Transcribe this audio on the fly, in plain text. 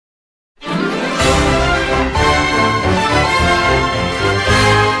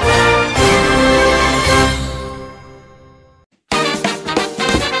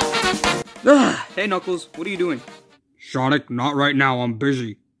Hey, Knuckles, what are you doing? Sonic, not right now, I'm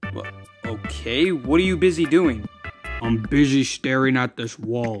busy. Well, okay, what are you busy doing? I'm busy staring at this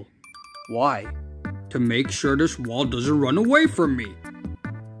wall. Why? To make sure this wall doesn't run away from me.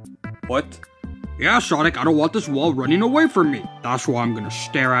 What? Yeah, Sonic, I don't want this wall running away from me. That's why I'm gonna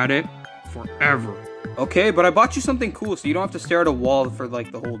stare at it forever. Okay, but I bought you something cool so you don't have to stare at a wall for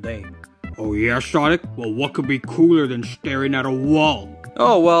like the whole day. Oh yeah, Sonic? Well, what could be cooler than staring at a wall?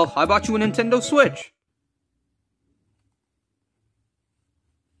 Oh, well, I bought you a Nintendo Switch.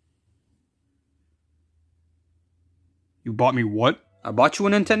 You bought me what? I bought you a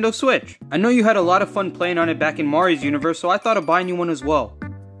Nintendo Switch. I know you had a lot of fun playing on it back in Mario's universe, so I thought of buying you one as well.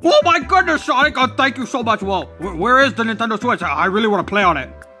 Oh my goodness, Sonic! Oh, thank you so much. Well, where is the Nintendo Switch? I really want to play on it.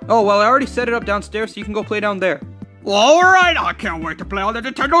 Oh, well, I already set it up downstairs, so you can go play down there. Alright, I can't wait to play on the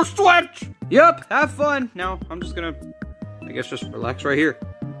Nintendo Switch! Yep, have fun. Now, I'm just gonna, I guess, just relax right here.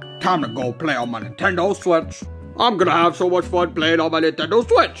 Time to go play on my Nintendo Switch. I'm gonna have so much fun playing on my Nintendo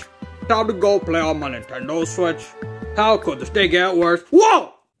Switch. Time to go play on my Nintendo Switch. How could this thing get worse?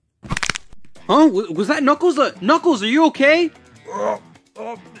 Whoa! Huh? Was that Knuckles? Knuckles, are you okay?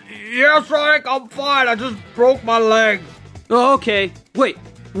 Yeah, Sonic, I'm fine. I just broke my leg. Oh, okay. Wait,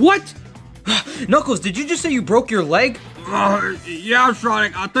 what? Knuckles, did you just say you broke your leg? Yeah,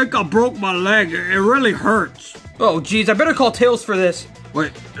 Sonic, I think I broke my leg. It really hurts. Oh, jeez, I better call Tails for this.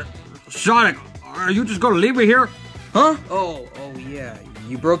 Wait, Sonic, are you just gonna leave me here? Huh? Oh, yeah,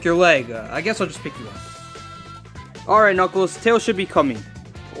 you broke your leg. I guess I'll just pick you up. Alright, Knuckles, Tails should be coming.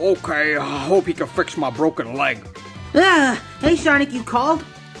 Okay, I hope he can fix my broken leg. Hey Sonic, you called?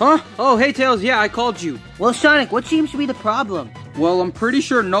 Huh? Oh, hey Tails, yeah, I called you. Well, Sonic, what seems to be the problem? Well, I'm pretty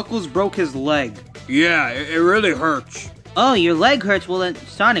sure Knuckles broke his leg. Yeah, it really hurts. Oh, your leg hurts? Well then,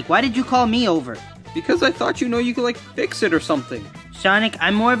 Sonic, why did you call me over? Because I thought you could, like, fix it or something. Sonic,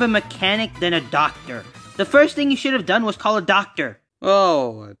 I'm more of a mechanic than a doctor. The first thing you should have done was call a doctor.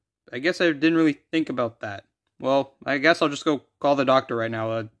 Oh, I guess I didn't really think about that. Well, I guess I'll just go call the doctor right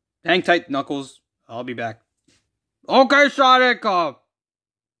now. Hang tight, Knuckles. I'll be back. Okay, Sonic,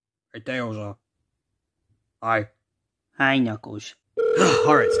 Hey, Tails, hi. Hi, Knuckles.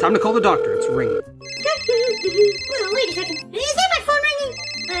 Alright, it's time to call the doctor. It's ringing. Well, wait a second. Is that my phone ringing?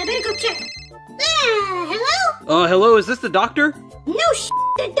 I better go check. Hello? Hello, is this the doctor? No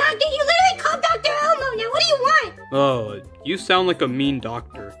the doctor. You literally called Dr. Elmo. Now, what do you want? Oh, you sound like a mean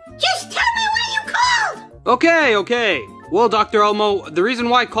doctor. Just tell me why you called! Okay. Well, Dr. Elmo, the reason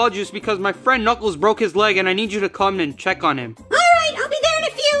why I called you is because my friend Knuckles broke his leg and I need you to come and check on him. Alright, I'll be there in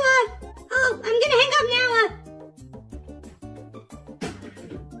a few, I'm gonna hang up now,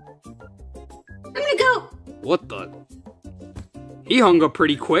 I'm gonna go. What the? He hung up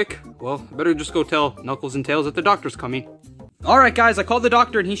pretty quick. Well, I better just go tell Knuckles and Tails that the doctor's coming. Alright, guys, I called the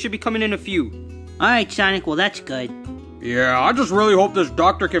doctor and he should be coming in a few. Alright, Sonic, well that's good. Yeah, I just really hope this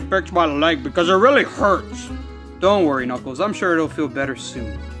doctor can fix my leg because it really hurts. Don't worry, Knuckles. I'm sure it'll feel better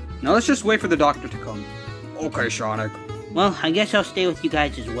soon. Now let's just wait for the doctor to come. Okay, Sonic. Well, I guess I'll stay with you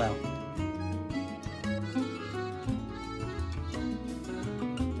guys as well.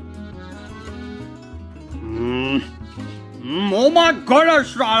 Oh my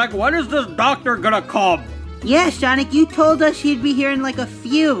goodness, Sonic, when is this doctor gonna come? Yeah, Sonic, you told us he'd be here in like a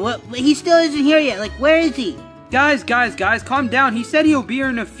few. What? He still isn't here yet. Like, where is he? Guys, calm down. He said he'll be here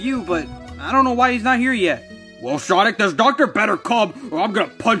in a few, but I don't know why he's not here yet. Well, Sonic, this doctor better come or I'm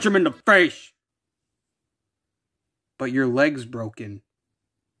gonna punch him in the face. But your leg's broken.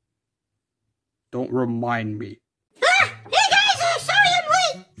 Don't remind me. Hey guys, sorry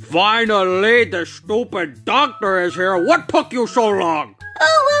I'm late. Finally, the stupid doctor is here. What took you so long?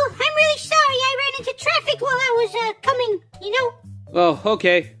 Oh, well, I'm really sorry. I ran into traffic while I was, coming, you know? Oh,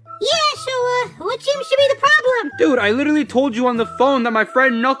 okay. Yeah, so, what seems to be the problem? Dude, I literally told you on the phone that my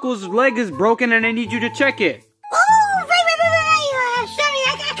friend Knuckles' leg is broken and I need you to check it. Oh, right. Sorry,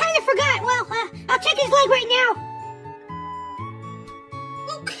 I kind of forgot. Well, I'll check his leg right now.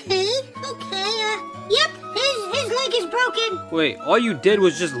 Okay, yep, his leg is broken. Wait, all you did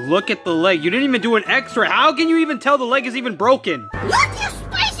was just look at the leg. You didn't even do an x-ray. How can you even tell the leg is even broken? Look, you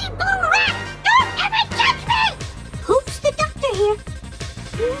spicy blue rat! Don't ever touch me! Who's the doctor here?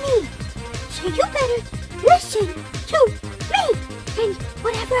 Me. So you better listen to me and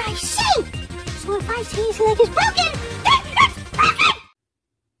whatever I say. So if I say his leg is broken, then it's broken!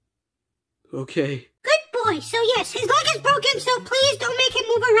 Okay. Good boy. So yes, his leg is broken, so please don't make him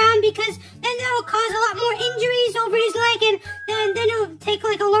move around because then that will cause a lot more injuries over his leg and then it'll take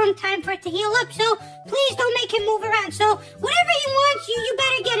like a long time for it to heal up. So please don't make him move around. So whatever he wants, you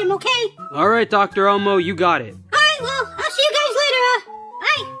better get him, okay? Alright, Dr. Elmo, you got it. Alright, well, I'll see you guys later.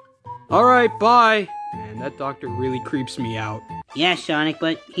 Bye. Alright, bye. Man, that doctor really creeps me out. Yeah, Sonic,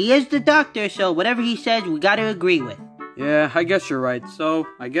 but he is the doctor, so whatever he says, we gotta agree with. Yeah, I guess you're right. So,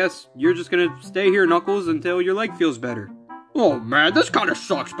 I guess you're just gonna stay here, Knuckles, until your leg feels better. Oh man, this kinda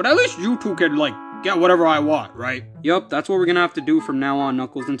sucks, but at least you two can, like, get whatever I want, right? Yup, that's what we're gonna have to do from now on,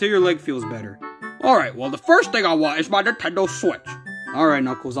 Knuckles, until your leg feels better. Alright, well, the first thing I want is my Nintendo Switch. Alright,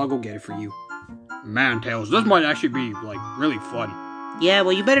 Knuckles, I'll go get it for you. Man, Tails, this might actually be, like, really fun. Yeah,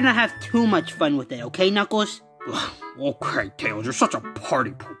 well, you better not have too much fun with it, okay, Knuckles? Okay, Tails, you're such a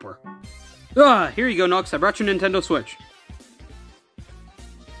party pooper. Here you go, Knux. I brought your Nintendo Switch.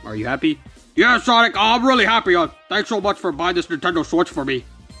 Are you happy? Yeah, Sonic, I'm really happy. Thanks so much for buying this Nintendo Switch for me.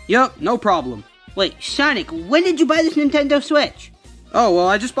 Yup, no problem. Wait, Sonic, when did you buy this Nintendo Switch? Oh, well,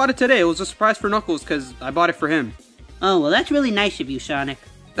 I just bought it today. It was a surprise for Knuckles, because I bought it for him. Oh, well, that's really nice of you, Sonic.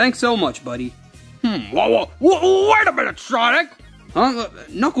 Thanks so much, buddy. Whoa, wait a minute, Sonic! Huh?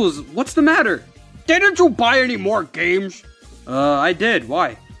 Knuckles, what's the matter? Didn't you buy any more games? I did.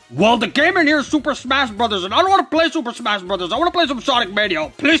 Why? Well, the game in here is Super Smash Brothers, and I don't want to play Super Smash Brothers. I want to play some Sonic Mania.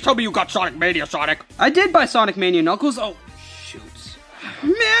 Please tell me you got Sonic Mania, Sonic. I did buy Sonic Mania, Knuckles. Oh, shoot.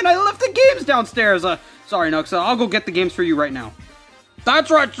 Man, I left the games downstairs. Sorry, Knuckles. I'll go get the games for you right now. That's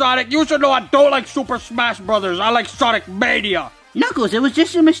right, Sonic. You should know I don't like Super Smash Brothers. I like Sonic Mania. Knuckles, it was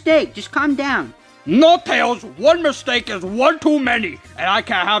just a mistake. Just calm down. No, Tails. One mistake is one too many, and I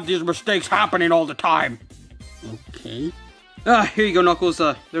can't have these mistakes happening all the time. Okay. Here you go, Knuckles.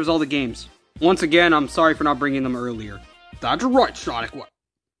 There's all the games. Once again, I'm sorry for not bringing them earlier. That's right, Sonic. What?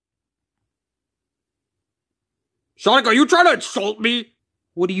 Sonic, are you trying to insult me?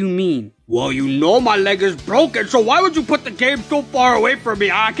 What do you mean? Well, you know my leg is broken, so why would you put the game so far away from me?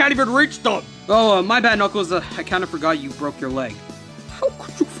 I can't even reach them. Oh, my bad, Knuckles. I kind of forgot you broke your leg. How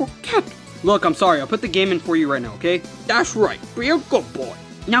could you forget? Look, I'm sorry. I'll put the game in for you right now, okay? That's right. Be a good boy.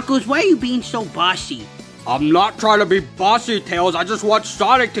 Knuckles, why are you being so bossy? I'm not trying to be bossy, Tails. I just want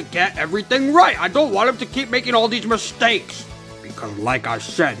Sonic to get everything right. I don't want him to keep making all these mistakes. Because like I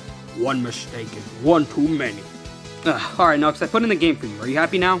said, one mistake is one too many. Alright, Knux, I put in the game for you. Are you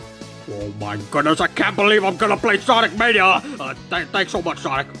happy now? Oh my goodness, I can't believe I'm gonna play Sonic Mania. Thanks so much,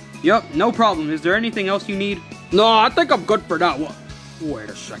 Sonic. Yup, no problem. Is there anything else you need? No, I think I'm good for now.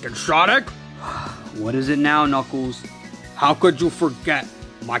 Wait a second, Sonic. What is it now, Knuckles? How could you forget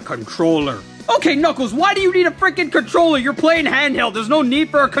my controller? Okay, Knuckles, why do you need a freaking controller? You're playing handheld. There's no need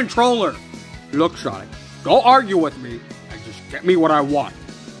for a controller. Look, Sonic, don't argue with me and just get me what I want.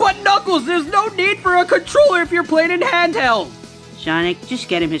 But Knuckles, there's no need for a controller if you're playing in handheld. Sonic, just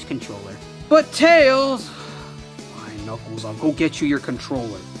get him his controller. But Tails... Fine, Knuckles, I'll go get you your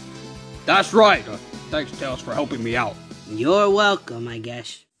controller. That's right. Thanks, Tails, for helping me out. You're welcome, I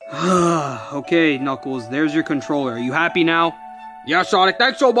guess. Okay, Knuckles, there's your controller. Are you happy now? Yeah, Sonic,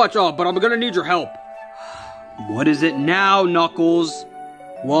 thanks so much, but I'm gonna need your help. What is it now, Knuckles?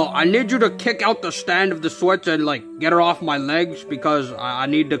 Well, I need you to kick out the stand of the Switch and, like, get her off my legs because I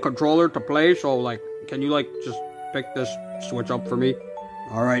need the controller to play, so, like, can you, like, just pick this Switch up for me?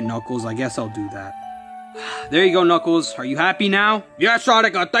 Alright, Knuckles, I guess I'll do that. There you go, Knuckles. Are you happy now? Yeah,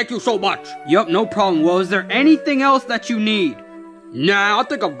 Sonic, thank you so much. Yup, no problem. Well, is there anything else that you need? Nah, I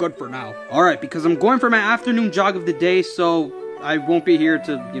think I'm good for now. Alright, because I'm going for my afternoon jog of the day, so I won't be here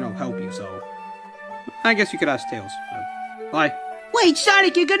to, help you, so I guess you could ask Tails. Bye. Wait,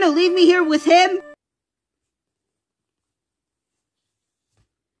 Sonic, you're gonna leave me here with him?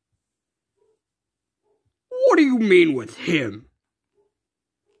 What do you mean with him?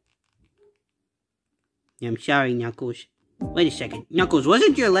 I'm sorry, Knuckles. Wait a second. Knuckles,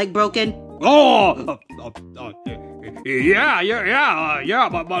 wasn't your leg broken? Oh! Yeah,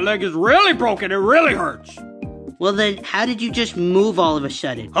 but my leg is really broken. It really hurts. Well then, how did you just move all of a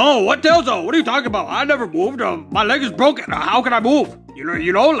sudden? Oh, what Tails? What are you talking about? I never moved. My leg is broken. How can I move?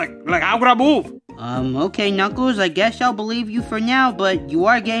 Like how can I move? Okay, Knuckles, I guess I'll believe you for now, but you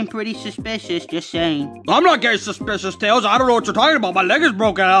are getting pretty suspicious, just saying. I'm not getting suspicious, Tails. I don't know what you're talking about. My leg is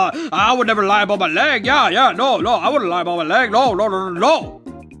broken. I would never lie about my leg. No, I wouldn't lie about my leg. No.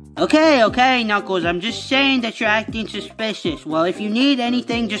 Okay, Knuckles, I'm just saying that you're acting suspicious. Well, if you need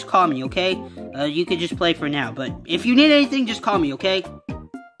anything, just call me, okay? You could just play for now, but if you need anything, just call me, okay?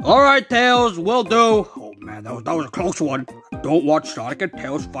 Alright, Tails, will do. Oh man, that was a close one. Don't want Sonic and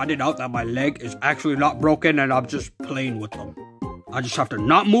Tails finding out that my leg is actually not broken and I'm just playing with them. I just have to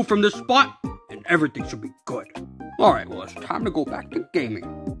not move from this spot and everything should be good. Alright, well, it's time to go back to gaming.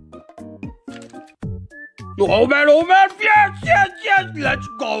 Oh man, yes, let's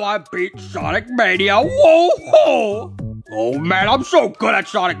go, I beat Sonic Mania, whoa. Oh man, I'm so good at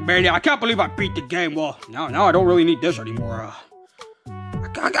Sonic Mania, I can't believe I beat the game. Well, now I don't really need this anymore.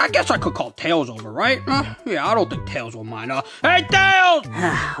 I guess I could call Tails over, right? Yeah, I don't think Tails will mind. Hey, Tails!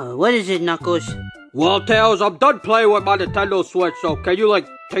 What is it, Knuckles? Well, Tails, I'm done playing with my Nintendo Switch, so can you, like,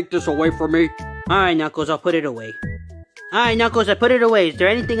 take this away from me? Alright, Knuckles, I'll put it away. Alright, Knuckles, I put it away. Is there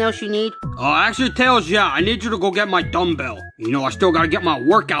anything else you need? Actually, Tails, yeah, I need you to go get my dumbbell. You know, I still gotta get my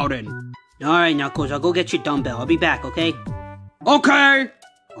workout in. Alright, Knuckles, I'll go get your dumbbell. I'll be back, okay? Okay!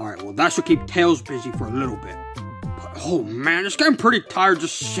 Alright, well, that should keep Tails busy for a little bit. But, oh, man, it's getting pretty tired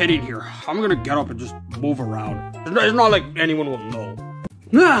just sitting here. I'm gonna get up and just move around. It's not like anyone will know.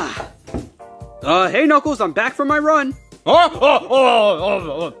 Hey, Knuckles, I'm back from my run.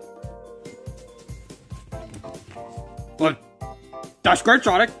 What? That's great,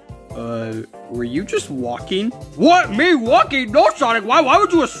 Sonic. Were you just walking? What? Me walking? No, Sonic. Why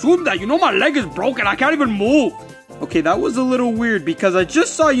would you assume that? You know my leg is broken. I can't even move. Okay, that was a little weird because I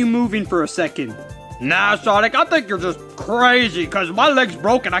just saw you moving for a second. Nah, Sonic, I think you're just crazy because my leg's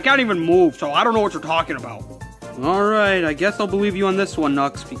broken. I can't even move, so I don't know what you're talking about. Alright, I guess I'll believe you on this one,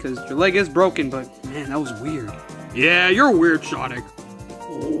 Knux, because your leg is broken, but man, that was weird. Yeah, you're weird, Sonic.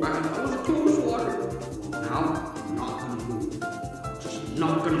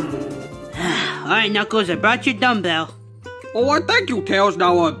 Not gonna move. Alright, Knuckles, I brought your dumbbell. Oh, thank you, Tails.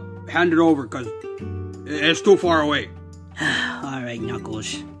 Now, hand it over, because it's too far away. Alright,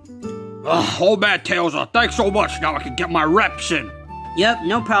 Knuckles. Oh, man, Tails, thanks so much. Now I can get my reps in. Yep,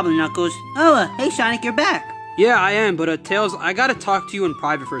 no problem, Knuckles. Oh, hey, Sonic, you're back. Yeah, I am, but Tails, I gotta talk to you in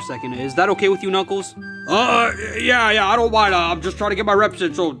private for a second. Is that okay with you, Knuckles? Yeah, I don't mind. I'm just trying to get my reps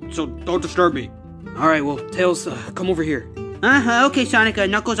in, so don't disturb me. Alright, well, Tails, come over here. Okay, Sonic,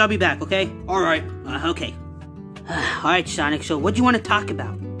 Knuckles, I'll be back, okay? Alright. Okay. Alright, Sonic, so what do you want to talk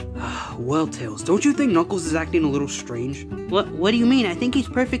about? Well, Tails, don't you think Knuckles is acting a little strange? What do you mean? I think he's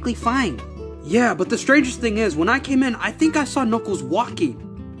perfectly fine. Yeah, but the strangest thing is, when I came in, I think I saw Knuckles walking.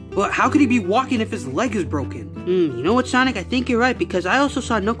 But how could he be walking if his leg is broken? You know what, Sonic? I think you're right, because I also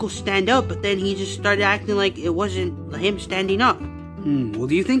saw Knuckles stand up, but then he just started acting like it wasn't him standing up. Well,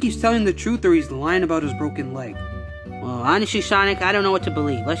 do you think he's telling the truth or he's lying about his broken leg? Well, honestly, Sonic, I don't know what to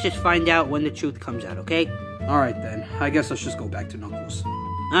believe. Let's just find out when the truth comes out, okay? Alright then, I guess let's just go back to Knuckles.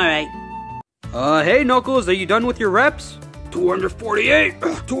 Alright. Hey Knuckles, are you done with your reps? 248,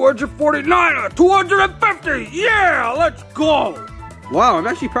 249, 250, yeah, let's go! Wow, I'm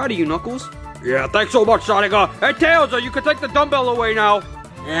actually proud of you, Knuckles. Yeah, thanks so much, Sonic. Hey, Tails, you can take the dumbbell away now.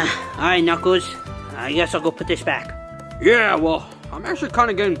 Alright, Knuckles. I guess I'll go put this back. Yeah, well, I'm actually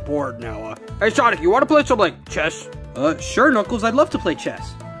kind of getting bored now. Hey, Sonic, you want to play some, like, chess? Sure, Knuckles, I'd love to play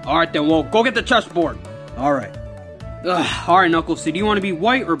chess. Alright then, well, go get the chessboard. Alright. Alright, Knuckles, so do you want to be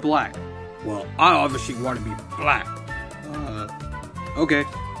white or black? Well, I obviously want to be black. Okay.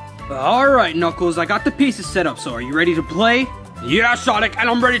 Alright, Knuckles, I got the pieces set up, so are you ready to play? Yeah, Sonic, and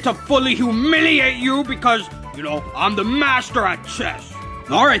I'm ready to fully humiliate you because, you know, I'm the master at chess.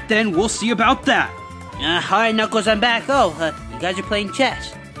 Alright then, we'll see about that. Alright, Knuckles, I'm back. Oh, you guys are playing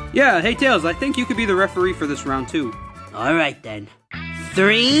chess. Yeah, hey Tails, I think you could be the referee for this round too. Alright then.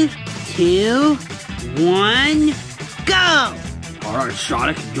 3, 2, 1, go! Alright,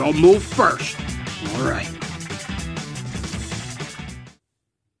 Sonic, you'll move first. Alright.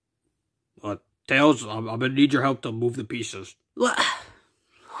 Tails, I'm gonna need your help to move the pieces.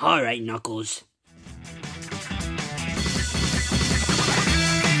 Alright, Knuckles.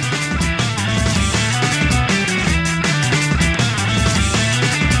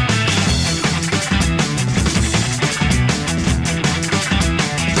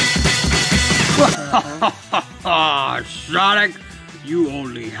 Sonic, you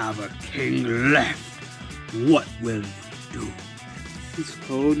only have a king left. What will you do?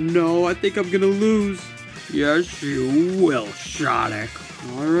 Oh no, I think I'm gonna lose. Yes, you will, Sonic.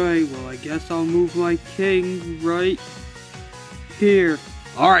 Alright, well I guess I'll move my king right here.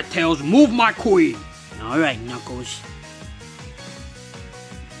 Alright, Tails, move my queen. Alright, Knuckles.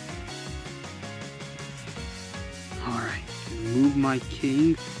 Alright, move my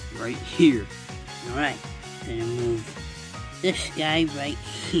king right here. Alright, gonna move this guy right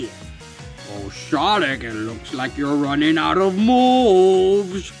here. Oh, Sonic, it looks like you're running out of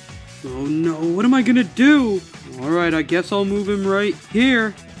moves. Oh no, what am I gonna do? Alright, I guess I'll move him right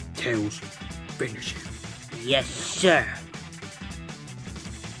here. Tails, finish him. Yes, sir.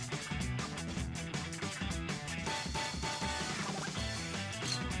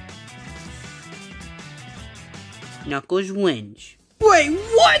 Knuckles wins. Wait,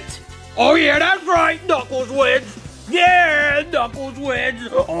 what? Oh yeah, that's right, Knuckles wins. Yeah, Knuckles wins.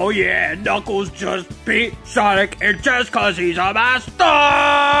 Oh yeah, Knuckles just beat Sonic in chess cause he's a master.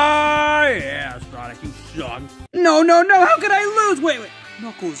 Yeah, Sonic, you suck. No, how could I lose? Wait,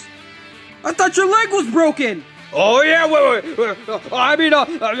 Knuckles, I thought your leg was broken! Oh, yeah, wait. I mean,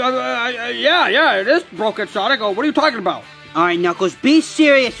 yeah, it is broken, Sonic. Oh, what are you talking about? Alright, Knuckles, be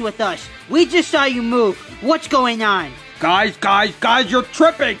serious with us. We just saw you move. What's going on? Guys, you're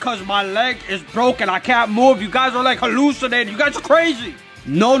tripping because my leg is broken. I can't move. You guys are like hallucinating. You guys are crazy.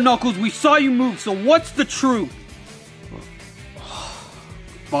 No, Knuckles, we saw you move, so what's the truth?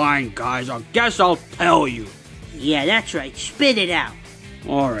 Fine, guys, I guess I'll tell you. Yeah, that's right. Spit it out.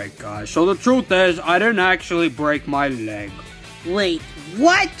 Alright, guys, so the truth is, I didn't actually break my leg. Wait,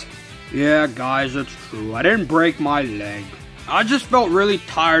 what? Yeah, guys, it's true. I didn't break my leg. I just felt really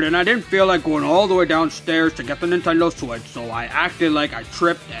tired and I didn't feel like going all the way downstairs to get the Nintendo Switch, so I acted like I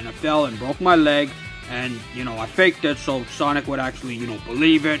tripped and I fell and broke my leg, and, you know, I faked it so Sonic would actually, you know,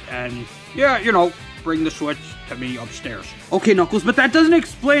 believe it and, yeah, you know, bring the Switch to me upstairs. Okay, Knuckles, but that doesn't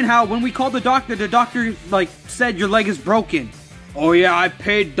explain how when we called the doctor, like, said your leg is broken. Oh yeah, I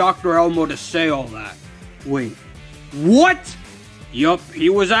paid Dr. Elmo to say all that. Wait, what? Yup, he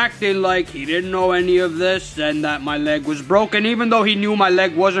was acting like he didn't know any of this and that my leg was broken, even though he knew my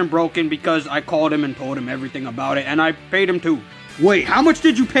leg wasn't broken because I called him and told him everything about it, and I paid him too. Wait, how much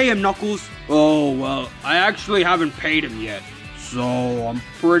did you pay him, Knuckles? Oh, well, I actually haven't paid him yet, so I'm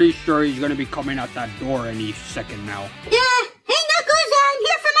pretty sure he's gonna be coming out that door any second now. Hey Knuckles, I'm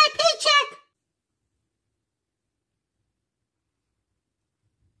here for my paycheck.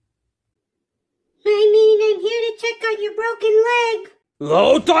 I'm here to check on your broken leg.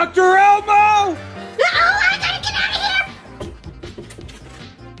 Hello, Dr. Elmo! I gotta get out of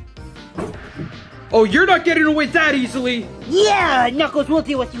here! Oh, you're not getting away that easily! Yeah, Knuckles, we'll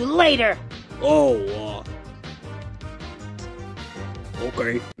deal with you later. Oh,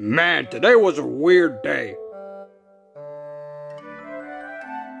 okay. Man, today was a weird day.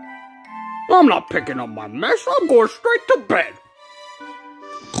 I'm not picking up my mess, I'm going straight to bed.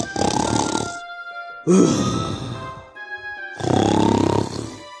 La.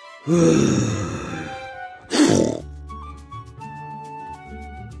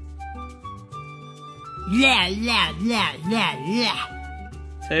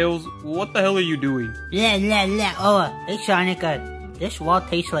 Tails, what the hell are you doing? La. Oh, hey Sonic, this wall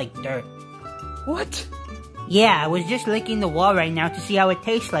tastes like dirt. What? Yeah, I was just licking the wall right now to see how it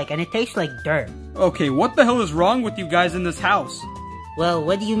tastes like, and it tastes like dirt. Okay, what the hell is wrong with you guys in this house? Well,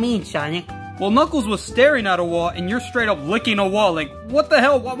 what do you mean, Sonic? Well, Knuckles was staring at a wall, and you're straight up licking a wall. Like, what the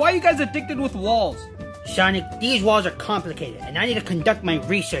hell? Why are you guys addicted with walls? Sonic, these walls are complicated, and I need to conduct my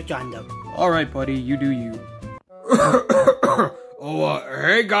research on them. Alright, buddy, you do you.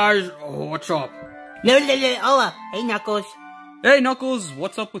 Hey guys, what's up? Hey Knuckles. Hey, Knuckles,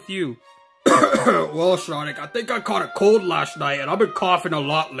 what's up with you? Well, Sonic, I think I caught a cold last night, and I've been coughing a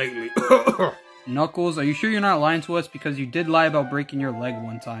lot lately. Knuckles, are you sure you're not lying to us? Because you did lie about breaking your leg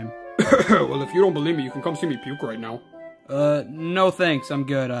one time. Well, if you don't believe me, you can come see me puke right now. No thanks, I'm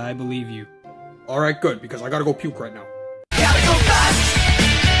good, I believe you. Alright, good, because I gotta go puke right now. Gotta go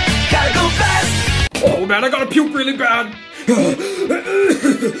fast! Gotta go fast! Oh man, I gotta puke really bad!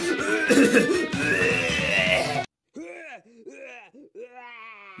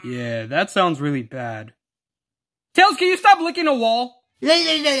 Yeah, that sounds really bad. Tails, can you stop licking a wall?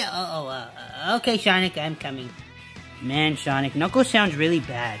 Okay, Sonic, I'm coming. Man, Sonic, Knuckles sounds really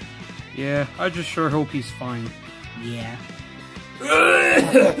bad. Yeah, I just sure hope he's fine. Yeah.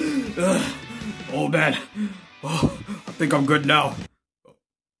 Oh man, I think I'm good now.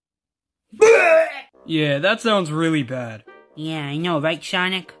 Yeah, that sounds really bad. Yeah, I know, right,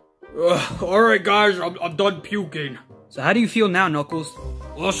 Sonic? Alright guys, I'm done puking. So how do you feel now, Knuckles?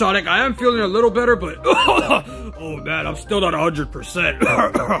 Well, Sonic, I am feeling a little better, but oh man, I'm still not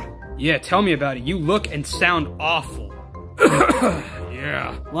 100%. Yeah, tell me about it. You look and sound awful.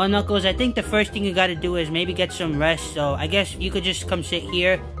 Yeah. Well, Knuckles, I think the first thing you gotta do is maybe get some rest, so I guess you could just come sit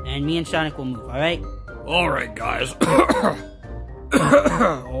here, and me and Sonic will move, alright? Alright, guys.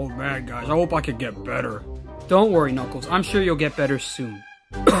 Oh man, guys, I hope I can get better. Don't worry, Knuckles. I'm sure you'll get better soon.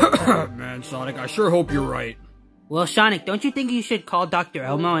 Man, Sonic, I sure hope you're right. Well, Sonic, don't you think you should call Dr.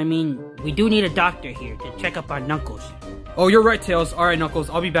 Elmo? I mean, we do need a doctor here to check up on Knuckles. Oh, you're right, Tails. Alright, Knuckles,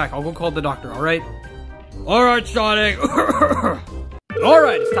 I'll be back. I'll go call the doctor, alright? Alright, Sonic.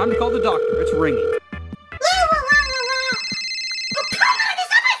 Alright, it's time to call the doctor. It's ringing. Oh, come on, is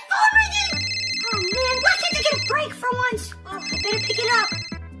that my phone ringing? Oh man, why can't I get a break for once? Oh, I better pick it up.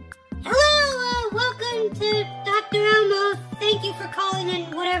 Hello, welcome to Dr. Elmo. Thank you for calling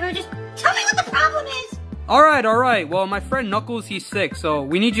and whatever. Just tell me what the problem is. Alright. Well, my friend Knuckles, he's sick, so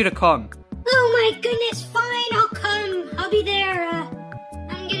we need you to come. Oh my goodness, fine, I'll come. I'll be there.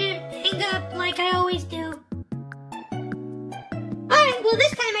 I'm gonna hang up like I always do. Alright, well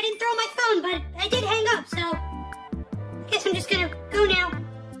phone, but I did hang up, so I guess I'm just gonna go now.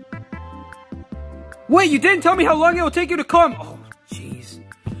 Wait, you didn't tell me how long it will take you to come. Oh, jeez.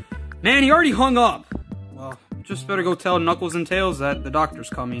 Man, he already hung up. Well, just better go tell Knuckles and Tails that the doctor's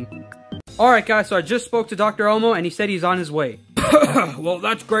coming. Alright guys, so I just spoke to Dr. Elmo and he said he's on his way. Well,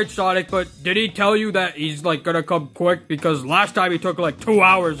 that's great, Sonic, but did he tell you that he's, like, gonna come quick? Because last time he took, like, 2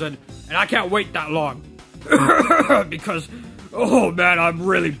 hours, and I can't wait that long. Because, oh man, I'm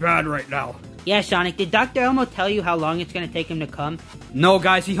really bad right now. Yeah, Sonic, did Dr. Elmo tell you how long it's gonna take him to come? No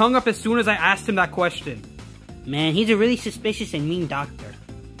guys, he hung up as soon as I asked him that question. Man, he's a really suspicious and mean doctor.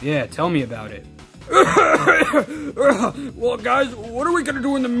 Yeah, tell me about it. Well, guys, what are we gonna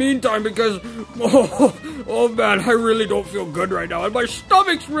do in the meantime? Because, oh man, I really don't feel good right now, and my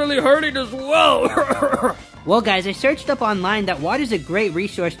stomach's really hurting as well. Well, guys, I searched up online that water's a great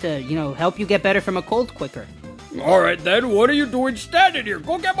resource to, help you get better from a cold quicker. Alright then, what are you doing standing here?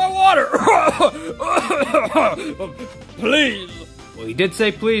 Go get my water! Please! Well, he did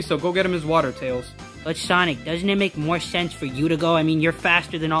say please, so go get him his water, Tails. But Sonic, doesn't it make more sense for you to go? I mean, you're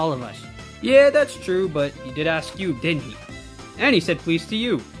faster than all of us. Yeah, that's true, but he did ask you, didn't he? And he said please to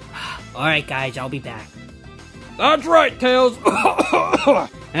you. Alright, guys, I'll be back. That's right, Tails!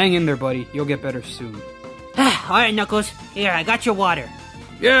 Hang in there, buddy. You'll get better soon. Alright, Knuckles. Here, I got your water.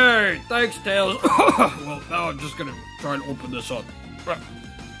 Yay! Thanks, Tails. Well, now I'm just gonna try and open this up.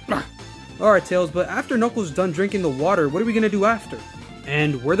 Alright, Tails, but after Knuckles is done drinking the water, what are we gonna do after?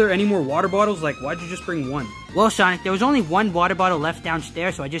 And were there any more water bottles? Like, why'd you just bring one? Well, Sonic, there was only one water bottle left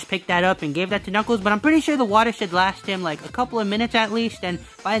downstairs, so I just picked that up and gave that to Knuckles, but I'm pretty sure the water should last him like a couple of minutes at least, and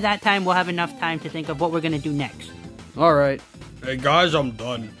by that time we'll have enough time to think of what we're gonna do next. Alright. Hey guys, I'm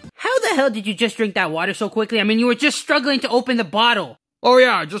done. How the hell did you just drink that water so quickly? I mean, you were just struggling to open the bottle. Oh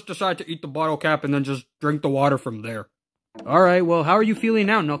yeah, I just decided to eat the bottle cap and then just drink the water from there. Alright, well, how are you feeling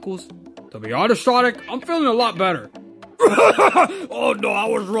now, Knuckles? To be honest, Sonic, I'm feeling a lot better. Oh no, I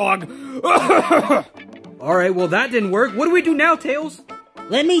was wrong. Alright, well that didn't work. What do we do now, Tails?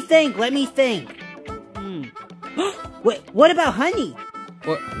 Let me think. Wait, what about honey?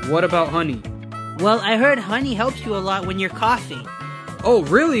 What about honey? Well, I heard honey helps you a lot when you're coughing. Oh,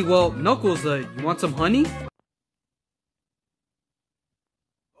 really? Well, Knuckles, you want some honey?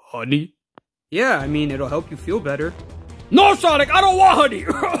 Honey? Yeah, I mean, it'll help you feel better. No, Sonic, I don't want honey!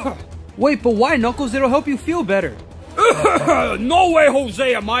 Wait, but why, Knuckles? It'll help you feel better. No way,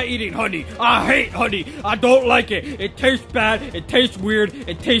 Jose, am I eating honey. I hate honey. I don't like it. It tastes bad. It tastes weird.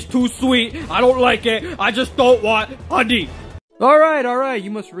 It tastes too sweet. I don't like it. I just don't want honey. Alright,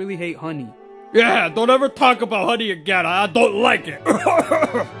 you must really hate honey. Yeah, don't ever talk about honey again. I don't like it.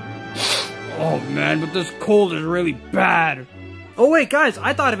 Oh man, but this cold is really bad. Oh wait, guys,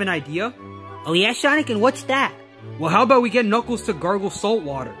 I thought of an idea. Oh yeah, Sonic, and what's that? Well, how about we get Knuckles to gargle salt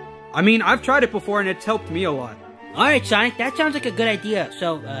water? I mean, I've tried it before and it's helped me a lot. Alright, Sonic, that sounds like a good idea.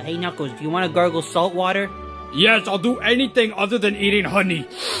 So, hey Knuckles, do you want to gargle salt water? Yes, I'll do anything other than eating honey.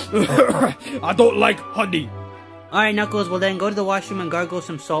 I don't like honey. Alright, Knuckles, well then go to the washroom and gargle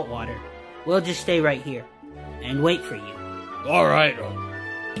some salt water. We'll just stay right here and wait for you. Alright,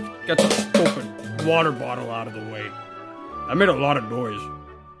 get the stupid water bottle out of the way. I made a lot of noise.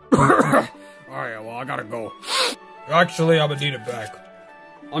 Alright, well, I gotta go. Actually, I'm gonna need it back.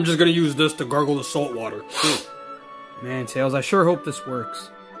 I'm just gonna use this to gargle the salt water. Man, Tails, I sure hope this works.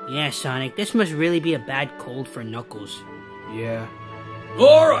 Yeah, Sonic, this must really be a bad cold for Knuckles. Yeah.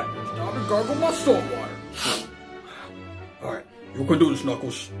 Alright, it's time to gargle my salt water. Alright, you can do this,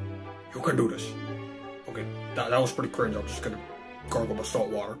 Knuckles. You can do this. Okay, that was pretty cringe. I'm just gonna gargle my salt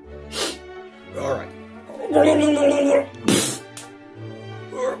water. Alright.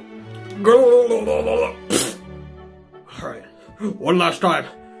 Alright, one last time.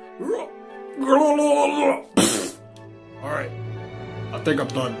 Alright, I think I'm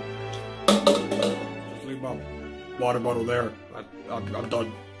done. Just leave my water bottle there. I'm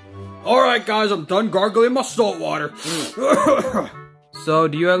done. Alright guys, I'm done gargling my salt water. So,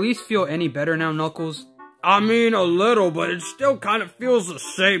 do you at least feel any better now, Knuckles? I mean, a little, but it still kind of feels the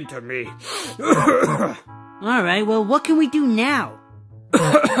same to me. Alright, well, what can we do now?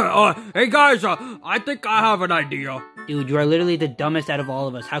 Hey guys, I think I have an idea. Dude, you are literally the dumbest out of all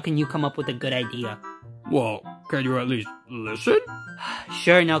of us. How can you come up with a good idea? Well, can you at least listen?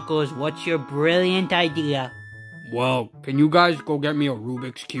 Sure, Knuckles, what's your brilliant idea? Well, can you guys go get me a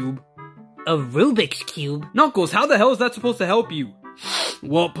Rubik's Cube? A Rubik's Cube? Knuckles, how the hell is that supposed to help you?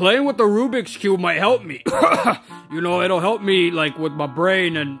 Well, playing with the Rubik's Cube might help me. You know, it'll help me, like, with my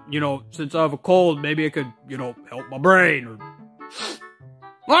brain, and, you know, since I have a cold, maybe it could, you know, help my brain, or...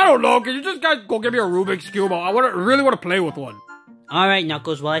 I don't know, can you just guys go get me a Rubik's Cube? I really want to play with one. Alright,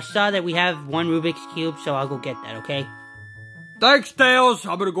 Knuckles. Well, I saw that we have one Rubik's Cube, so I'll go get that, okay? Thanks, Tails.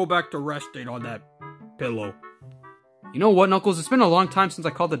 I'm gonna go back to resting on that pillow. You know what, Knuckles? It's been a long time since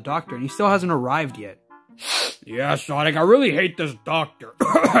I called the doctor, and he still hasn't arrived yet. Yeah, Sonic, I really hate this doctor.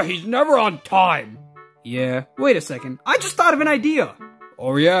 He's never on time. Yeah, wait a second. I just thought of an idea.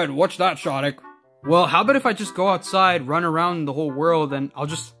 Oh yeah, and what's that, Sonic? Well, how about if I just go outside, run around the whole world, and I'll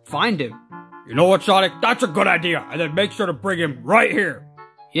just find him? You know what, Sonic? That's a good idea. And then make sure to bring him right here.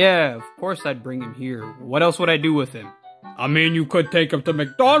 Yeah, of course I'd bring him here. What else would I do with him? I mean, you could take him to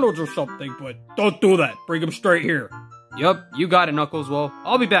McDonald's or something, but don't do that. Bring him straight here. Yup, you got it, Knuckles. Well,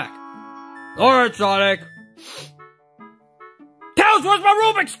 I'll be back. Alright, Sonic. Tails, where's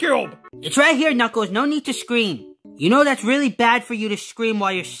my Rubik's Cube? It's right here, Knuckles. No need to scream. You know that's really bad for you to scream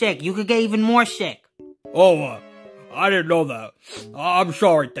while you're sick. You could get even more sick. Oh, I didn't know that. I'm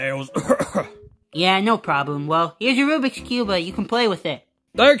sorry, Tails. Yeah, no problem. Well, here's your Rubik's Cube. You can play with it.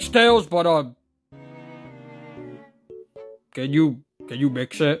 Thanks, Tails, but, Can you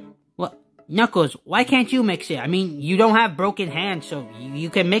mix it? Well, Knuckles, why can't you mix it? I mean, you don't have broken hands, so you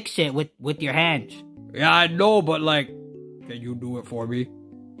can mix it with your hands. Yeah, I know, but, like, can you do it for me?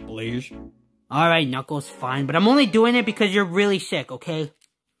 Please? Alright, Knuckles, fine. But I'm only doing it because you're really sick, okay?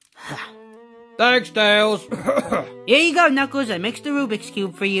 Thanks, Tails. Here you go, Knuckles. I mixed the Rubik's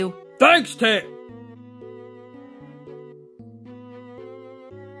Cube for you. Thanks, Tails.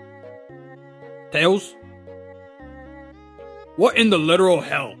 Tails? What in the literal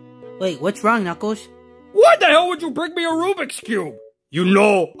hell? Wait, what's wrong, Knuckles? Why the hell would you bring me a Rubik's Cube? You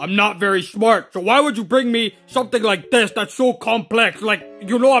know I'm not very smart, so why would you bring me something like this that's so complex? Like,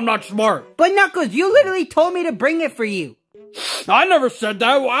 you know I'm not smart. But Knuckles, you literally told me to bring it for you. I never said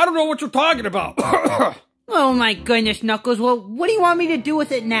that. I don't know what you're talking about. Oh my goodness, Knuckles. Well, what do you want me to do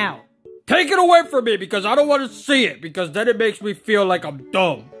with it now? Take it away from me because I don't want to see it because then it makes me feel like I'm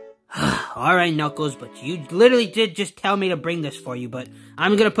dumb. Alright, Knuckles, but you literally did just tell me to bring this for you, but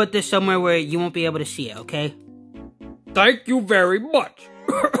I'm gonna put this somewhere where you won't be able to see it, okay? Thank you very much.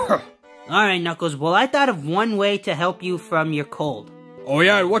 Alright, Knuckles, well, I thought of one way to help you from your cold. Oh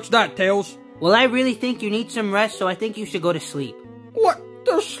yeah, what's that, Tails? Well, I really think you need some rest, so I think you should go to sleep. What?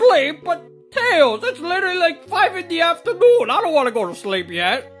 To sleep? But Tails, it's literally like 5 in the afternoon. I don't want to go to sleep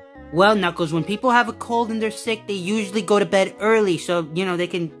yet. Well, Knuckles, when people have a cold and they're sick, they usually go to bed early, so, you know, they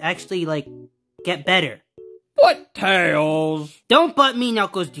can actually, like, get better. What, Tails? Don't butt me,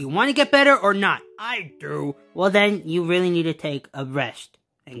 Knuckles. Do you want to get better or not? I do. Well, then, you really need to take a rest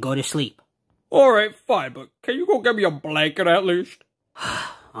and go to sleep. Alright, fine, but can you go get me a blanket at least?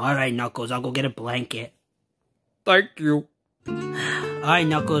 Alright, Knuckles, I'll go get a blanket. Thank you. Alright,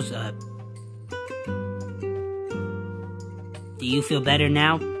 Knuckles, do you feel better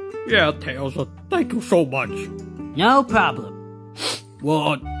now? Yeah, Tails, thank you so much. No problem.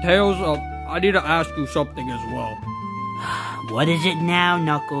 Well, Tails, I need to ask you something as well. What is it now,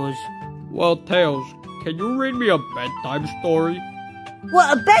 Knuckles? Well, Tails, can you read me a bedtime story?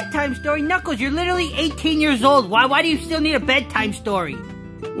 What, a bedtime story? Knuckles, you're literally 18 years old. Why do you still need a bedtime story?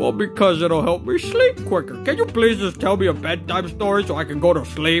 Well, because it'll help me sleep quicker. Can you please just tell me a bedtime story so I can go to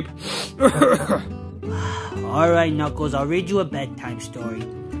sleep? Alright, Knuckles, I'll read you a bedtime story.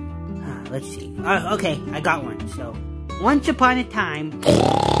 Let's see. Okay, I got one. So, once upon a time...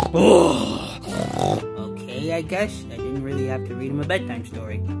 Okay, I guess. I didn't really have to read him a bedtime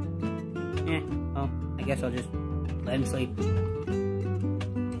story. Well, I guess I'll just let him sleep.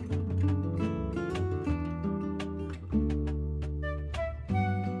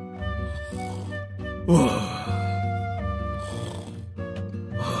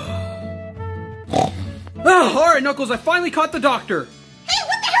 Alright, Knuckles, I finally caught the doctor. Hey,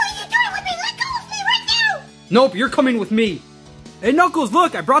 what the hell are you doing with me? Let go of me right now! Nope, you're coming with me. Hey, Knuckles,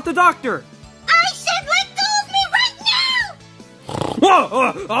 look, I brought the doctor. I said let go of me right now!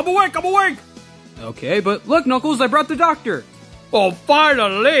 I'm awake! Okay, but look, Knuckles, I brought the doctor. Oh,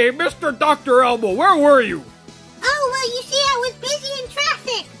 finally! Mr. Dr. Elmo, where were you? Oh, well, you see, I was busy in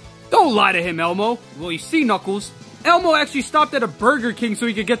traffic. Don't lie to him, Elmo. Well, you see, Knuckles, Elmo actually stopped at a Burger King so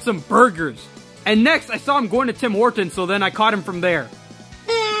he could get some burgers. And next, I saw him going to Tim Hortons, so then I caught him from there.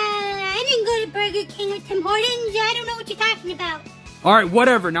 I didn't go to Burger King or Tim Hortons. I don't know what you're talking about. Alright,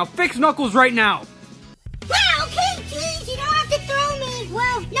 whatever. Now fix Knuckles right now. Wow, okay, geez, you don't have to throw me.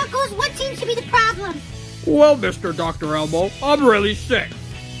 Well, Knuckles, what seems to be the problem? Well, Mr. Dr. Elmo, I'm really sick.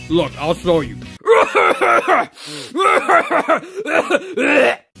 Look, I'll show you.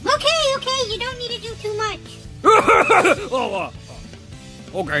 Okay, you don't need to do too much.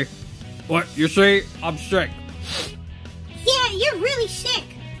 Okay. But, you see, I'm sick. Yeah, you're really sick.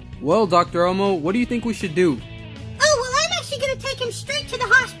 Well, Dr. Elmo, what do you think we should do? Oh, well, I'm actually gonna take take him straight to the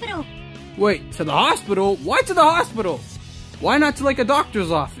hospital. Wait, to the hospital? Why to the hospital? Why not to like a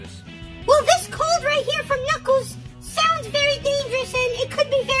doctor's office? Well, this cold right here from Knuckles sounds very dangerous and it could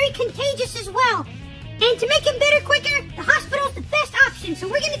be very contagious as well. And to make him better quicker, the hospital's the best option, so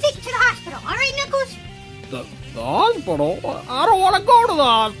we're gonna take him to the hospital. Alright, Knuckles? The hospital? I don't want to go to the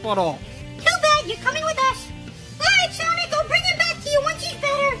hospital. Too bad, you're coming with us. Alright, Sonic, I'll bring him back to you once he's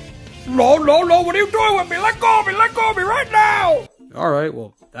better. No, what are you doing with me? Let go of me right now! Alright,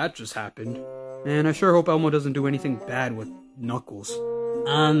 well, that just happened. Man, I sure hope Elmo doesn't do anything bad with Knuckles.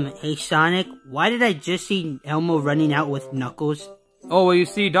 Hey Sonic, why did I just see Elmo running out with Knuckles? Oh, well, you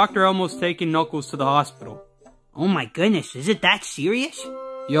see, Dr. Elmo's taking Knuckles to the hospital. Oh my goodness, is it that serious?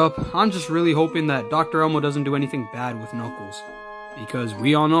 Yup, I'm just really hoping that Dr. Elmo doesn't do anything bad with Knuckles. Because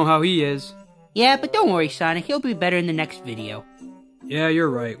we all know how he is. Yeah, but don't worry, Sonic, he'll be better in the next video. Yeah, you're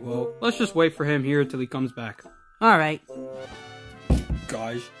right. Well, let's just wait for him here until he comes back. Alright.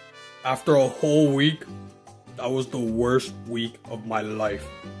 Guys, after a whole week, that was the worst week of my life.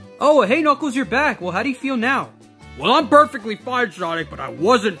 Oh, hey Knuckles, you're back. Well, how do you feel now? Well, I'm perfectly fine, Sonic, but I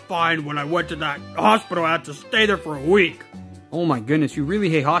wasn't fine when I went to that hospital. I had to stay there for a week. Oh my goodness, you really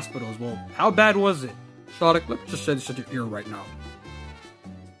hate hospitals. Well, how bad was it? Sonic, let me just say this at your ear right now.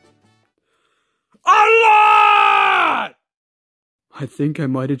 A lot! I think I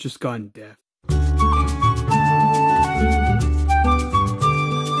might have just gotten deaf.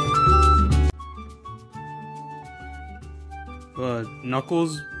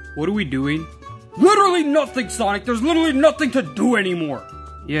 Knuckles, what are we doing? Literally nothing, Sonic. There's literally nothing to do anymore.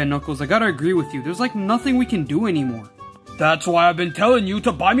 Yeah, Knuckles, I gotta agree with you. There's like nothing we can do anymore. That's why I've been telling you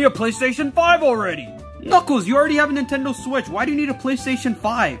to buy me a PlayStation 5 already. Knuckles, you already have a Nintendo Switch. Why do you need a PlayStation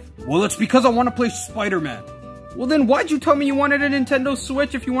 5? Well, it's because I want to play Spider-Man. Well, then why'd you tell me you wanted a Nintendo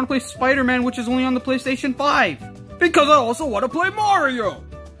Switch if you want to play Spider-Man, which is only on the PlayStation 5? Because I also want to play Mario.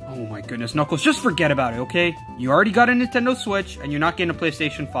 Oh my goodness, Knuckles, just forget about it, okay? You already got a Nintendo Switch, and you're not getting a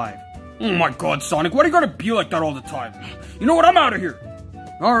PlayStation 5. Oh my god, Sonic, why do you gotta be like that all the time? You know what, I'm out of here.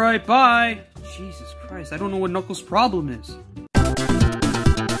 Alright, bye. Jesus Christ, I don't know what Knuckles' problem is.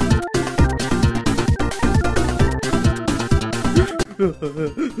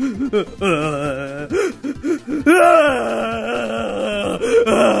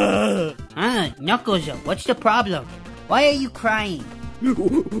 Knuckles, what's the problem? Why are you crying?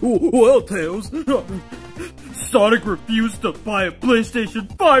 Well, Tails, Sonic refused to buy a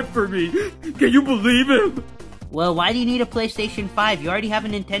PlayStation 5 for me. Can you believe him? Well, why do you need a PlayStation 5? You already have a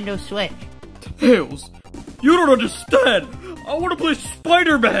Nintendo Switch. Tails, you don't understand. I want to play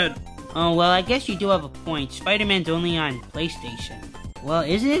Spider-Man. Oh, well, I guess you do have a point. Spider-Man's only on PlayStation. Well,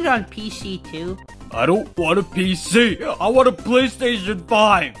 isn't it on PC too? I don't want a PC. I want a PlayStation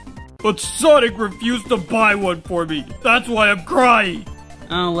 5. But Sonic refused to buy one for me. That's why I'm crying.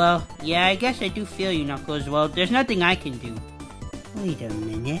 Oh, well, yeah, I guess I do feel you, Knuckles. Well, there's nothing I can do. Wait a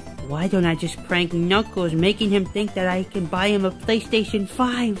minute. Why don't I just prank Knuckles, making him think that I can buy him a PlayStation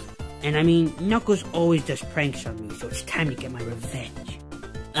 5? And I mean, Knuckles always does pranks on me, so it's time to get my revenge.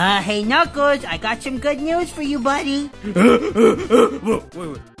 Hey Knuckles, I got some good news for you, buddy.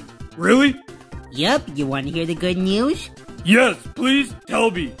 Wait. Really? Yep, you want to hear the good news? Yes, please tell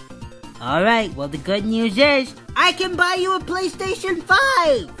me. Alright, well the good news is, I can buy you a PlayStation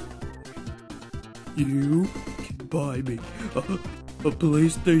 5! You can buy me a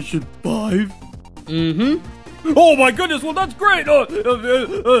PlayStation 5? Mm-hmm. Oh my goodness, well that's great!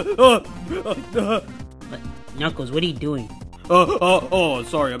 Knuckles, what are you doing?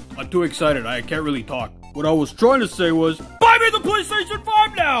 Sorry, I'm too excited. I can't really talk. What I was trying to say was, buy me the PlayStation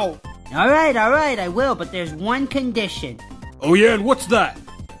 5 now! Alright, I will, but there's one condition. Oh yeah, and what's that?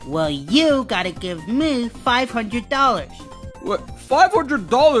 Well, you gotta give me $500. What,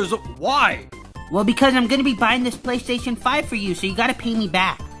 $500? Why? Well, because I'm gonna be buying this PlayStation 5 for you, so you gotta pay me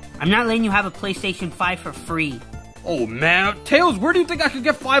back. I'm not letting you have a PlayStation 5 for free. Oh man, Tails, where do you think I could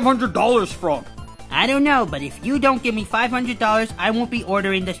get $500 from? I don't know, but if you don't give me $500, I won't be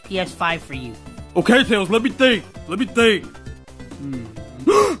ordering this PS5 for you. Okay, Tails, let me think.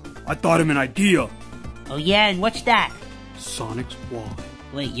 I thought of an idea. Oh yeah, and what's that? Sonic's wallet.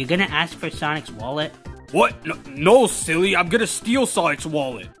 Wait, you're gonna ask for Sonic's wallet? What? No, silly. I'm gonna steal Sonic's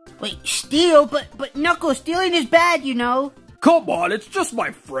wallet. Wait, steal? But Knuckles, stealing is bad, you know. Come on, it's just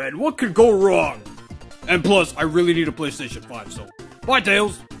my friend. What could go wrong? And plus, I really need a PlayStation 5, so... Bye,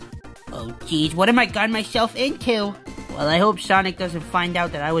 Tails. Oh, geez, what am I gotten myself into? Well, I hope Sonic doesn't find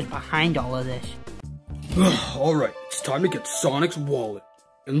out that I was behind all of this. Alright, it's time to get Sonic's wallet.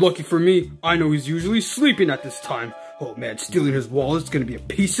 And lucky for me, I know he's usually sleeping at this time. Oh man, stealing his wallet's gonna be a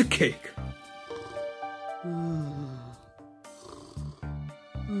piece of cake.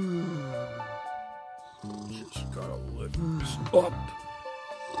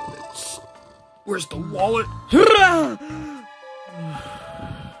 Where's the wallet?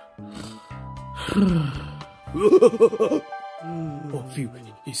 Oh, phew.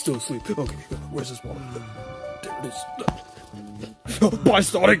 He's still asleep. Okay, where's his wallet? There it is. Bye,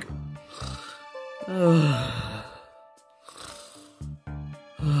 Sonic!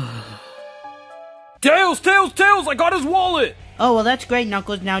 Tails! I got his wallet! Oh, well, that's great,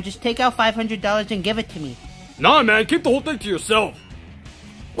 Knuckles. Now just take out $500 and give it to me. Nah, man, keep the whole thing to yourself.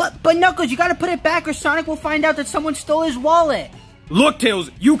 What? But Knuckles, you gotta put it back or Sonic will find out that someone stole his wallet. Look, Tails,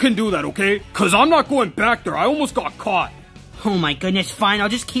 you can do that, okay? Cause I'm not going back there. I almost got caught. Oh my goodness, fine. I'll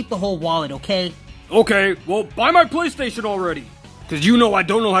just keep the whole wallet, okay? Okay, well, buy my PlayStation already. Cause you know I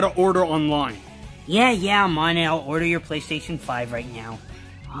don't know how to order online. Yeah, I'm on it. I'll order your PlayStation 5 right now.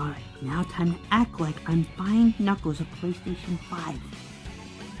 Alright, now time to act like I'm buying Knuckles a PlayStation 5.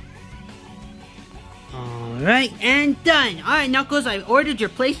 Alright, and done. Alright, Knuckles, I ordered your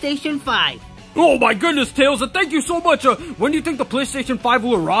PlayStation 5. Oh my goodness, Tails, thank you so much. When do you think the PlayStation 5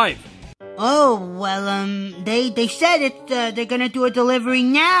 will arrive? Oh, well, they said they're gonna do a delivery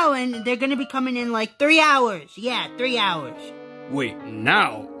now, and they're gonna be coming in like 3 hours. Yeah, 3 hours. Wait,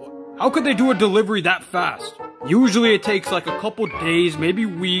 now? How could they do a delivery that fast? Usually it takes like a couple days, maybe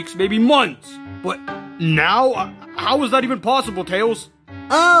weeks, maybe months. But now? How is that even possible, Tails?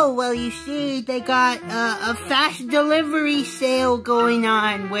 Oh, well, you see, they got a fast delivery sale going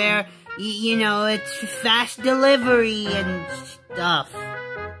on where, you know, it's fast delivery and stuff.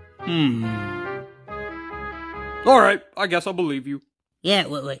 Alright, I guess I'll believe you. Yeah,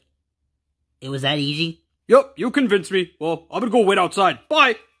 wait. It was that easy? Yep, you convinced me. Well, I'm gonna go wait outside.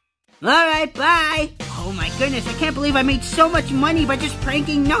 Bye! Alright, bye! Oh my goodness, I can't believe I made so much money by just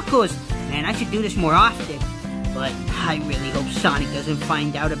pranking Knuckles. Man, I should do this more often. But I really hope Sonic doesn't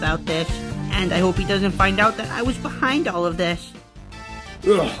find out about this. And I hope he doesn't find out that I was behind all of this.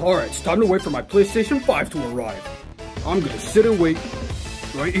 Alright, it's time to wait for my PlayStation 5 to arrive. I'm gonna sit and wait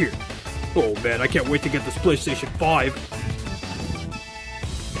right here. Oh man, I can't wait to get this PlayStation 5.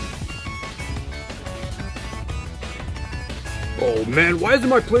 Oh man, why isn't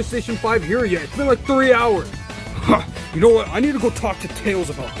my PlayStation 5 here yet? It's been like 3 hours. You know what? I need to go talk to Tails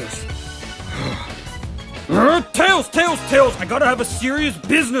about this. Tails! I gotta have a serious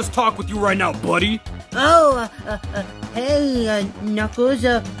business talk with you right now, buddy. Oh, hey, Knuckles,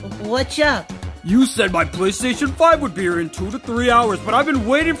 what's up? You said my PlayStation 5 would be here in 2 to 3 hours, but I've been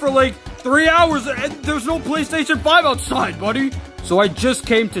waiting for like 3 hours and there's no PlayStation 5 outside, buddy. So I just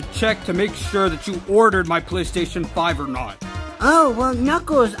came to check to make sure that you ordered my PlayStation 5 or not. Oh, well,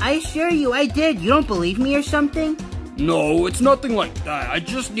 Knuckles, I assure you I did. You don't believe me or something? No, it's nothing like that. I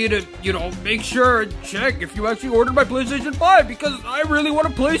just need to, make sure and check if you actually ordered my PlayStation 5 because I really want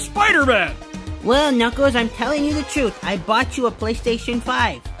to play Spider-Man. Well, Knuckles, I'm telling you the truth. I bought you a PlayStation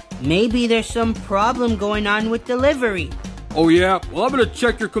 5. Maybe there's some problem going on with delivery. Oh yeah? Well, I'm gonna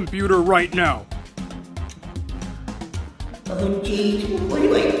check your computer right now. Oh, geez, what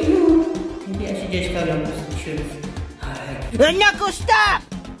do I do? Maybe I should just tell Knuckles the truth. Knuckles, stop!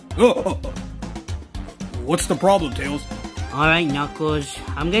 What's the problem, Tails? Alright, Knuckles,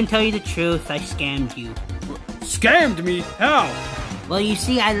 I'm gonna tell you the truth. I scammed you. Scammed me? How? Well, you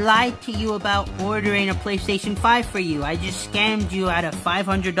see, I lied to you about ordering a PlayStation 5 for you. I just scammed you out of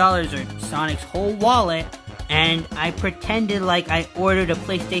 $500 or Sonic's whole wallet, and I pretended like I ordered a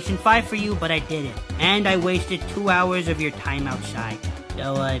PlayStation 5 for you, but I didn't. And I wasted 2 hours of your time outside.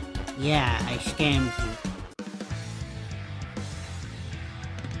 So, yeah, I scammed you.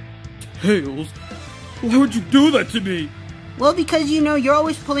 Tails, why would you do that to me? Well, because, you're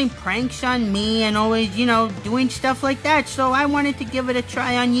always pulling pranks on me and always, doing stuff like that, so I wanted to give it a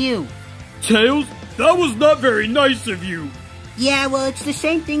try on you. Tails, that was not very nice of you. Yeah, well, it's the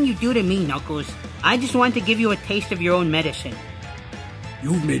same thing you do to me, Knuckles. I just wanted to give you a taste of your own medicine.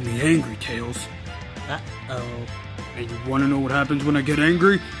 You've made me angry, Tails. Uh-oh. And you want to know what happens when I get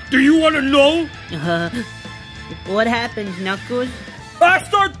angry? Do you want to know? What happens, Knuckles? I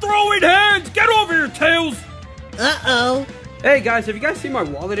start throwing hands! Get over here, Tails! Uh-oh. Hey guys, have you guys seen my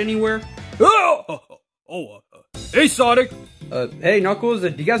wallet anywhere? Hey Sonic! Hey Knuckles, do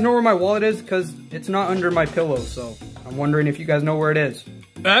you guys know where my wallet is? Cause it's not under my pillow, so I'm wondering if you guys know where it is.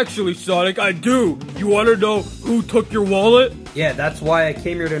 Actually, Sonic, I do. You wanna know who took your wallet? Yeah, that's why I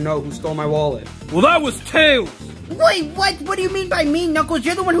came here to know who stole my wallet. Well, that was Tails! Wait, what? What do you mean by me, Knuckles?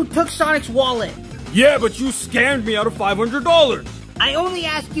 You're the one who took Sonic's wallet. Yeah, but you scammed me out of $500. I only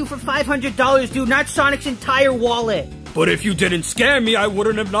asked you for $500, dude, not Sonic's entire wallet. But if you didn't scam me, I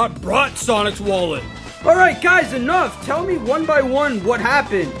wouldn't have not brought Sonic's wallet. Alright guys, enough! Tell me one by one what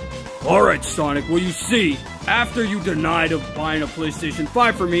happened. Alright, Sonic, well you see, After you denied of buying a PlayStation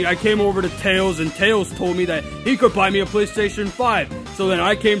 5 for me, I came over to Tails, and Tails told me that he could buy me a PlayStation 5. So then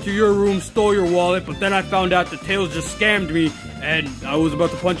I came to your room, stole your wallet, but then I found out that Tails just scammed me, and I was about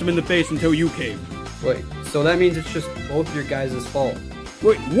to punch him in the face until you came. Wait, so that means it's just both your guys' fault.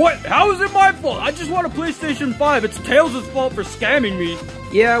 Wait, what? How is it my fault? I just want a PlayStation 5. It's Tails' fault for scamming me.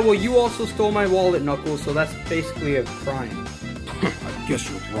 Yeah, well, you also stole my wallet, Knuckles, so that's basically a crime. I guess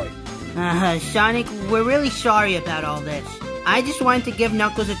you're right. Sonic, we're really sorry about all this. I just wanted to give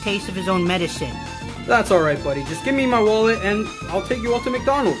Knuckles a taste of his own medicine. That's alright, buddy. Just give me my wallet and I'll take you all to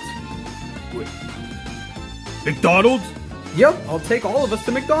McDonald's. Wait. McDonald's? Yep, I'll take all of us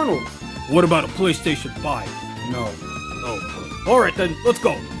to McDonald's. What about a PlayStation 5? No. Oh. Alright then, let's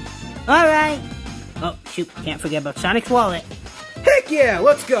go. Alright. Oh, shoot, can't forget about Sonic's wallet. Heck yeah,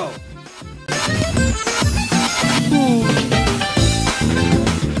 let's go!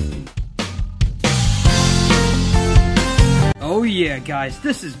 Oh yeah, guys,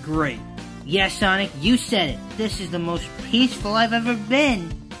 this is great. Yeah, Sonic, you said it. This is the most peaceful I've ever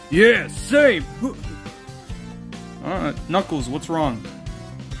been. Yeah, same. Knuckles, what's wrong?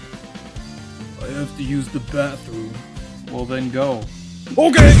 I have to use the bathroom. Well then go.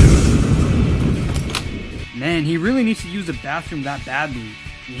 Okay! Man, he really needs to use the bathroom that badly.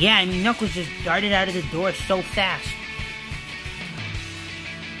 Yeah, I mean, Knuckles just darted out of the door so fast.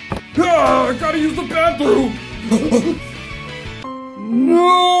 Ah, I gotta use the bathroom!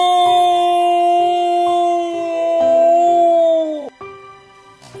 No!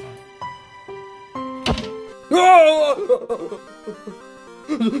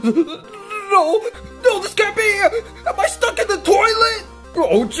 No, this can't be! Am I stuck in the toilet?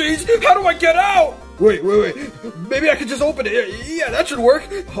 Oh, jeez, how do I get out? Wait. Maybe I can just open it. Yeah, that should work.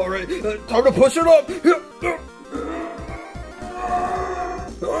 Alright, time to push it up.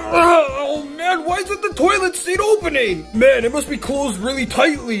 Oh man, why isn't the toilet seat opening? Man, it must be closed really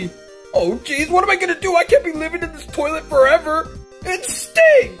tightly. Oh jeez, what am I gonna do? I can't be living in this toilet forever. It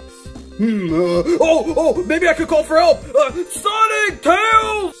stinks. Maybe I could call for help. Sonic,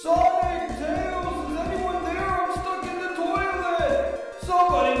 Tails! Sonic, Tails, is anyone there? I'm stuck in the toilet.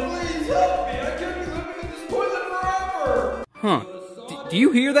 Somebody please help me. I can't be living in this toilet forever. Huh. Do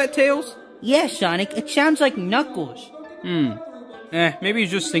you hear that, Tails? Yeah, Sonic, it sounds like Knuckles. Maybe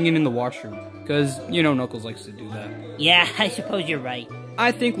he's just singing in the washroom. Because, you know, Knuckles likes to do that. Yeah, I suppose you're right.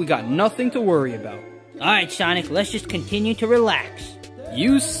 I think we got nothing to worry about. Alright, Sonic, let's just continue to relax.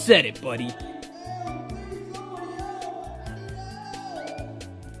 You said it, buddy.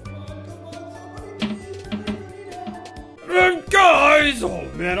 Guys! Oh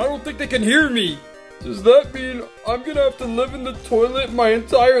man, I don't think they can hear me. Does that mean I'm gonna have to live in the toilet my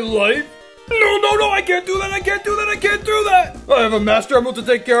entire life? No, I can't do that, I can't do that! I have a Master Emerald to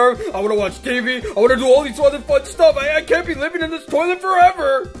take care of, I wanna watch TV, I wanna do all these other fun stuff, I can't be living in this toilet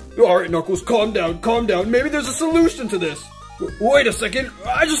forever! Alright, Knuckles, calm down, maybe there's a solution to this. Wait a second,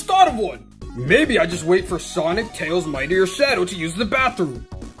 I just thought of one! Maybe I just wait for Sonic, Tails, Mighty, or Shadow to use the bathroom.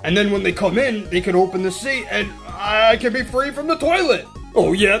 And then when they come in, they can open the seat, and I can be free from the toilet!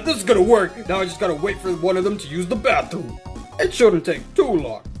 Oh yeah, this is gonna work! Now I just gotta wait for one of them to use the bathroom. It shouldn't take too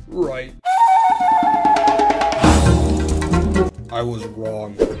long, right? I was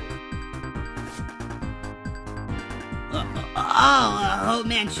wrong. Oh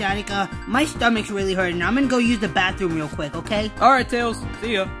man, Sonic, my stomach's really hurting. I'm gonna go use the bathroom real quick, okay? Alright, Tails.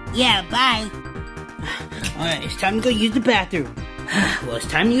 See ya. Yeah, bye. Alright, it's time to go use the bathroom. Well, it's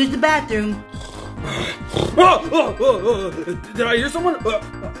time to use the bathroom. Did I hear someone?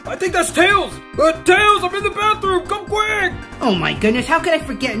 I think that's Tails! Tails, I'm in the bathroom! Come quick! Oh my goodness, how could I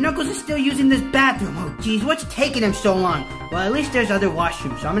forget? Knuckles is still using this bathroom. Oh jeez, what's taking him so long? Well, at least there's other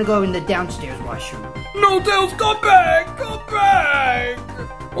washrooms, so I'm gonna go in the downstairs washroom. No, Tails, come back!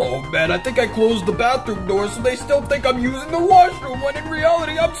 Oh man, I think I closed the bathroom door so they still think I'm using the washroom when in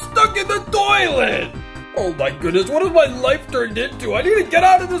reality I'm stuck in the toilet! Oh my goodness, what has my life turned into? I need to get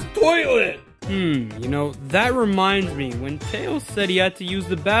out of this toilet! You know, that reminds me, when Tails said he had to use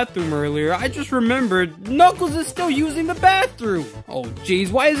the bathroom earlier, I just remembered Knuckles is still using the bathroom. Oh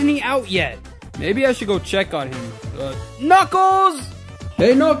jeez, why isn't he out yet? Maybe I should go check on him. Knuckles!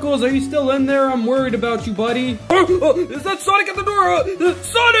 Hey Knuckles, are you still in there? I'm worried about you, buddy. Is that Sonic at the door?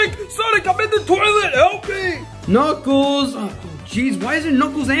 Sonic, I'm in the toilet, help me! Knuckles! Oh jeez, why isn't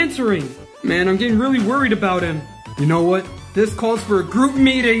Knuckles answering? Man, I'm getting really worried about him. You know what? This calls for a group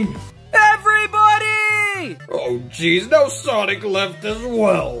meeting. Everybody! Oh jeez, now Sonic left as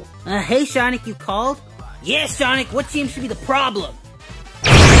well. Hey Sonic, you called? Yeah, Sonic, what seems to be the problem?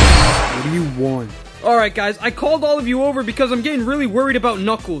 What do you want? Alright guys, I called all of you over because I'm getting really worried about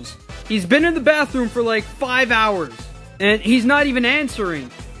Knuckles. He's been in the bathroom for like 5 hours, and he's not even answering.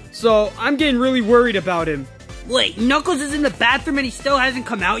 So I'm getting really worried about him. Wait, Knuckles is in the bathroom and he still hasn't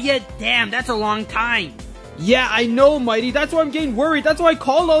come out yet? Damn, that's a long time. Yeah, I know, Mighty. That's why I'm getting worried. That's why I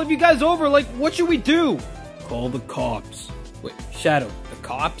called all of you guys over. Like, what should we do? Call the cops. Wait, Shadow, the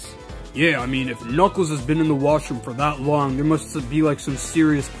cops? Yeah, I mean, if Knuckles has been in the washroom for that long, there must be like some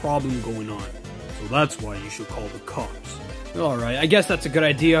serious problem going on. So that's why you should call the cops. Alright, I guess that's a good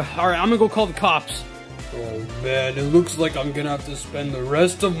idea. Alright, I'm gonna go call the cops. Oh man, it looks like I'm gonna have to spend the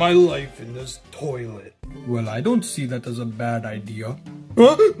rest of my life in this toilet. Well, I don't see that as a bad idea.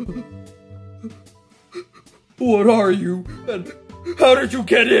 Huh? What are you? And how did you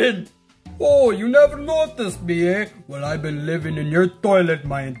get in? Oh, you never noticed me, eh? Well, I've been living in your toilet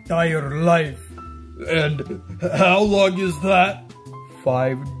my entire life. And how long is that?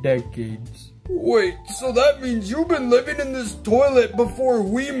 5 decades. Wait, so that means you've been living in this toilet before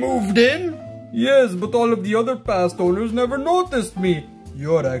we moved in? Yes, but all of the other past owners never noticed me.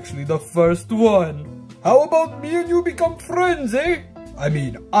 You're actually the first one. How about me and you become friends, eh? I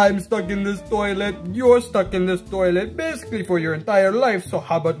mean, I'm stuck in this toilet, you're stuck in this toilet, basically for your entire life, so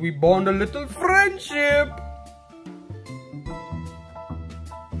how about we bond a little friendship?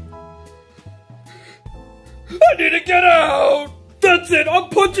 I need to get out! That's it, I'm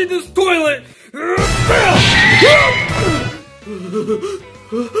punching this toilet!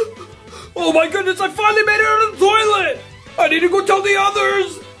 Oh my goodness, I finally made it out of the toilet! I need to go tell the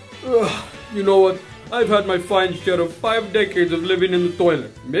others! You know what? I've had my fine share of 5 decades of living in the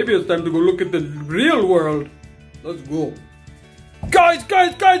toilet. Maybe it's time to go look at the real world. Let's go. Guys,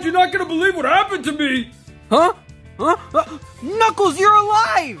 you're not gonna believe what happened to me! Huh? Knuckles, you're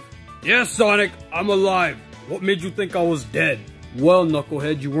alive! Yes, Sonic, I'm alive. What made you think I was dead? Well,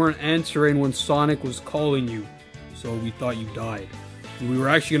 Knucklehead, you weren't answering when Sonic was calling you, so we thought you died. We were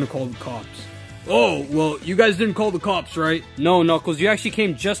actually gonna call the cops. Oh, well, you guys didn't call the cops, right? No, Knuckles, you actually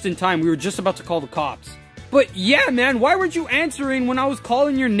came just in time. We were just about to call the cops. But yeah, man, why weren't you answering when I was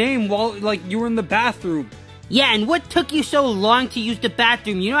calling your name while, like, you were in the bathroom? Yeah, and what took you so long to use the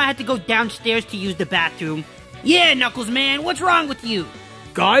bathroom? You know I had to go downstairs to use the bathroom. Yeah, Knuckles, man, what's wrong with you?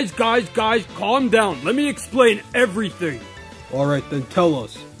 Guys, calm down. Let me explain everything. Alright, then tell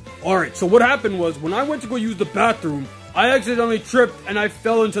us. Alright, so what happened was, when I went to go use the bathroom, I accidentally tripped and I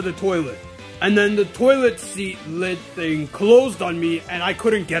fell into the toilet. And then the toilet seat lid thing closed on me and I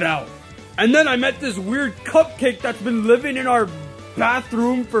couldn't get out. And then I met this weird cupcake that's been living in our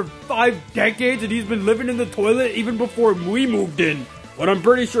bathroom for 5 decades and he's been living in the toilet even before we moved in. But I'm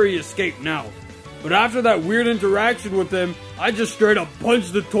pretty sure he escaped now. But after that weird interaction with him, I just straight up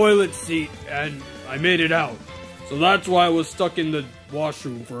punched the toilet seat and I made it out. So that's why I was stuck in the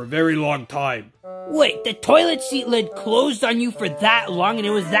washroom for a very long time. Wait, the toilet seat lid closed on you for that long and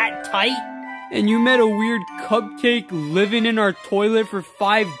it was that tight? And you met a weird cupcake living in our toilet for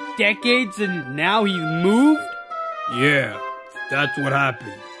 5 decades and now he's moved? Yeah, that's what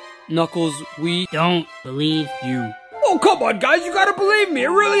happened. Knuckles, we don't believe you. Oh, come on, guys, you gotta believe me, it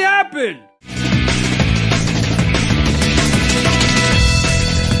really happened!